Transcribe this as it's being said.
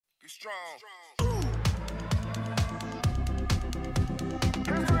Good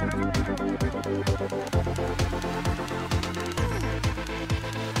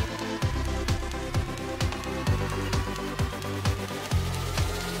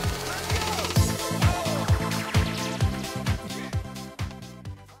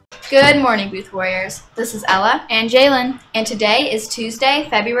morning, Booth Warriors. This is Ella and Jalen, and today is Tuesday,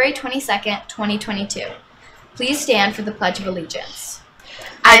 February 22nd, 2022. Please stand for the Pledge of Allegiance.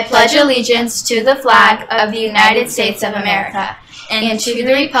 I pledge allegiance to the flag of the United States of America and to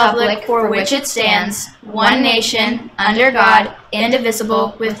the republic for which it stands, one nation, under God,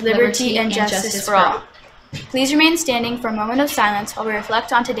 indivisible, with liberty and justice for all. Please remain standing for a moment of silence while we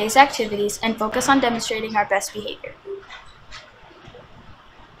reflect on today's activities and focus on demonstrating our best behavior.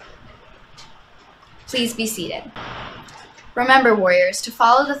 Please be seated. Remember, Warriors, to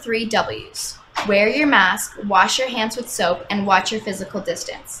follow the 3 W's. Wear your mask, wash your hands with soap, and watch your physical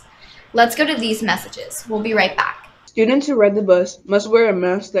distance. Let's go to these messages. We'll be right back. Students who ride the bus must wear a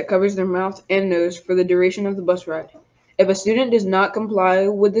mask that covers their mouth and nose for the duration of the bus ride. If a student does not comply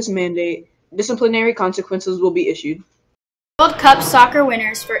with this mandate, disciplinary consequences will be issued. World Cup soccer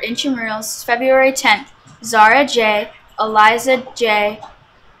winners for intramurals February 10th, Zara J., Eliza J.,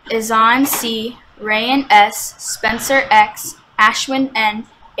 Izan C., Rayan S., Spencer X., Ashwin N.,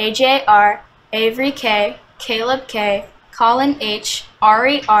 AJ R., Avery K., Caleb K., Colin H.,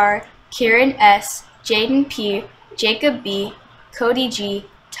 Ari R., Kieran S., Jaden P., Jacob B., Cody G.,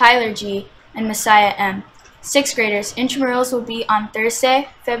 Tyler G., and Messiah M. 6th graders, intramurals will be on Thursday,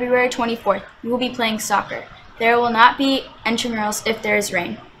 February 24th. We will be playing soccer. There will not be intramurals if there is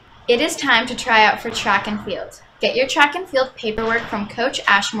rain. It is time to try out for track and field. Get your track and field paperwork from Coach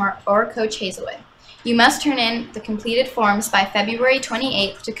Ashmore or Coach Hazelwood. You must turn in the completed forms by February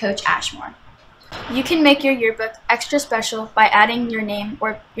 28th to Coach Ashmore. You can make your yearbook extra special by adding your names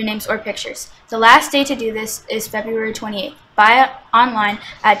or pictures. The last day to do this is February 28th. Buy it online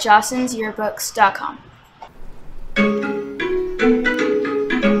at jostensyearbooks.com.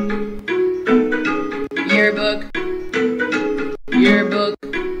 Yearbook, yearbook,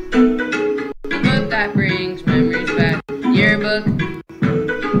 the book that brings memories back. Yearbook,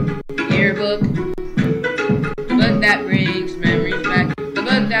 yearbook, the book that brings memories back. The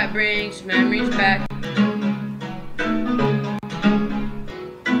book that brings memories back.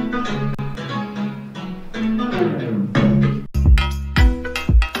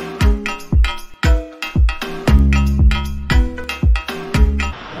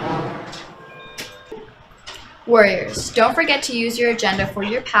 Warriors, don't forget to use your agenda for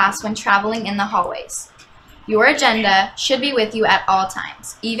your pass when traveling in the hallways. Your agenda should be with you at all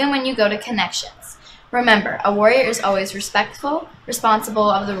times, even when you go to connections. Remember, a warrior is always respectful, responsible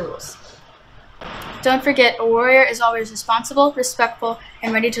of the rules. Don't forget, a warrior is always responsible, respectful,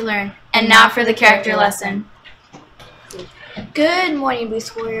 and ready to learn. And now for the character lesson. Good morning,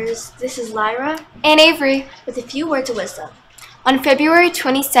 Booth Warriors. This is Lyra and Avery with a few words of wisdom. On February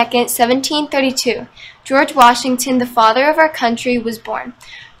 22nd, 1732, George Washington, the father of our country, was born.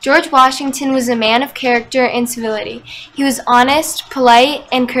 George Washington was a man of character and civility. He was honest, polite,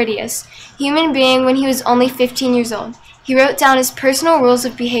 and courteous, a human being when he was only 15 years old. He wrote down his personal rules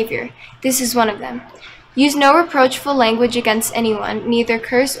of behavior. This is one of them. Use no reproachful language against anyone, neither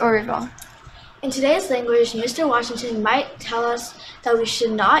curse or revile. In today's language, Mr. Washington might tell us that we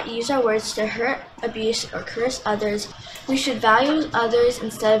should not use our words to hurt, abuse, or curse others. We should value others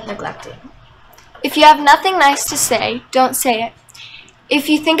instead of neglecting. If you have nothing nice to say, don't say it. If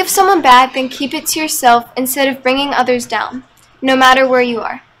you think of someone bad, then keep it to yourself instead of bringing others down, no matter where you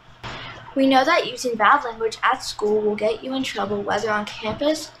are. We know that using bad language at school will get you in trouble, whether on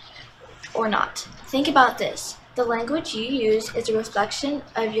campus or not. Think about this. The language you use is a reflection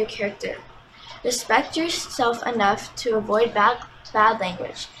of your character. Respect yourself enough to avoid bad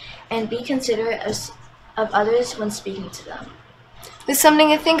language and be considerate of others when speaking to them. With something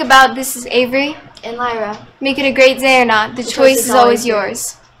to think about, this is Avery and Lyra. Make it a great day or not, the choice is always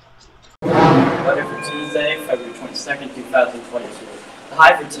yours. Weather for Tuesday, February 22nd, 2022. The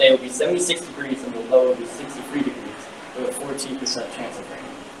high for today will be 76 degrees and the low will be 63 degrees with a 14% chance of rain.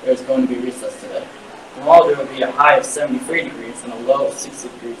 There is going to be recess today. Tomorrow there will be a high of 73 degrees and a low of 60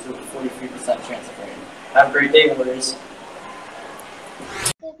 degrees with a 43% chance of rain. Have a great day, Warriors.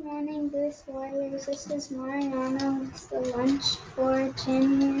 Good morning, Booth Warriors. This is Mariana with the lunch for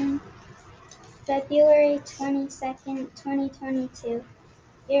January, February 22nd, 2022.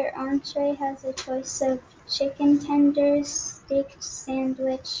 Your entree has a choice of chicken tenders, steak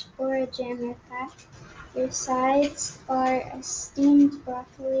sandwich, or a jammer pack. Your sides are a steamed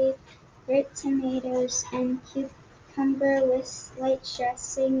broccoli, burnt tomatoes, and cucumber cucumber with light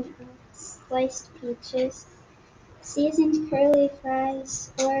dressing of sliced peaches, seasoned curly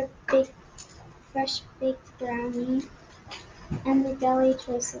fries or fresh baked brownie, and the deli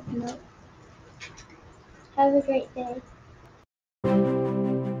choice of milk. Have a great day.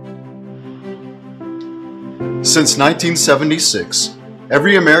 Since 1976,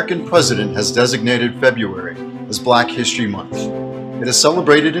 every American president has designated February as Black History Month. It is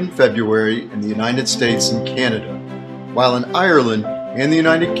celebrated in February in the United States and Canada, while in Ireland and the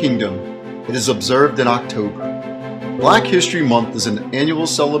United Kingdom, it is observed in October. Black History Month is an annual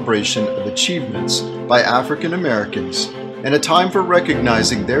celebration of achievements by African Americans and a time for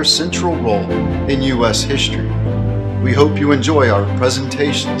recognizing their central role in U.S. history. We hope you enjoy our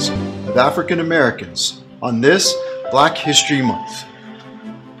presentations of African Americans on this Black History Month.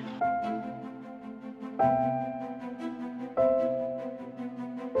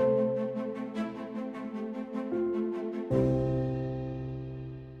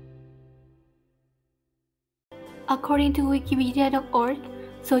 According to Wikipedia.org,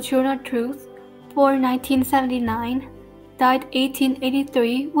 Sojourner Truth, born 1979, died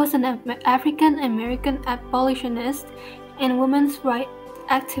 1883, was an African-American abolitionist and women's rights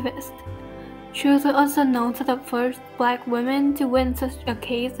activist. Truth was also known as the first Black woman to win such a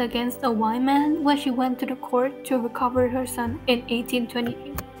case against a white man when she went to the court to recover her son in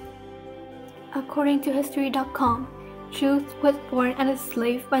 1828. According to History.com, Truth was born as a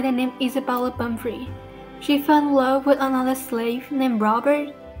slave by the name Isabella Pumphrey. She fell in love with another slave named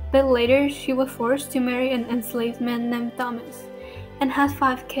Robert, but later she was forced to marry an enslaved man named Thomas, and had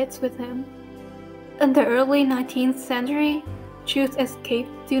 5 kids with him. In the early 19th century, Truth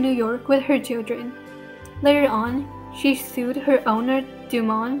escaped to New York with her children. Later on, she sued her owner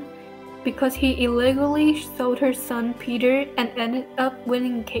Dumont because he illegally sold her son Peter and ended up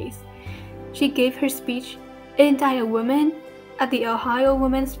winning the case. She gave her speech, "Ain't I a Woman?" at the Ohio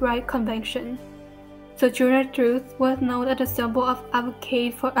Women's Rights Convention. Sojourner Truth was known as a symbol of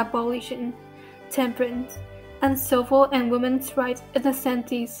advocate for abolition, temperance, and civil and women's rights in the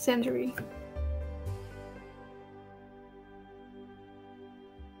 17th century.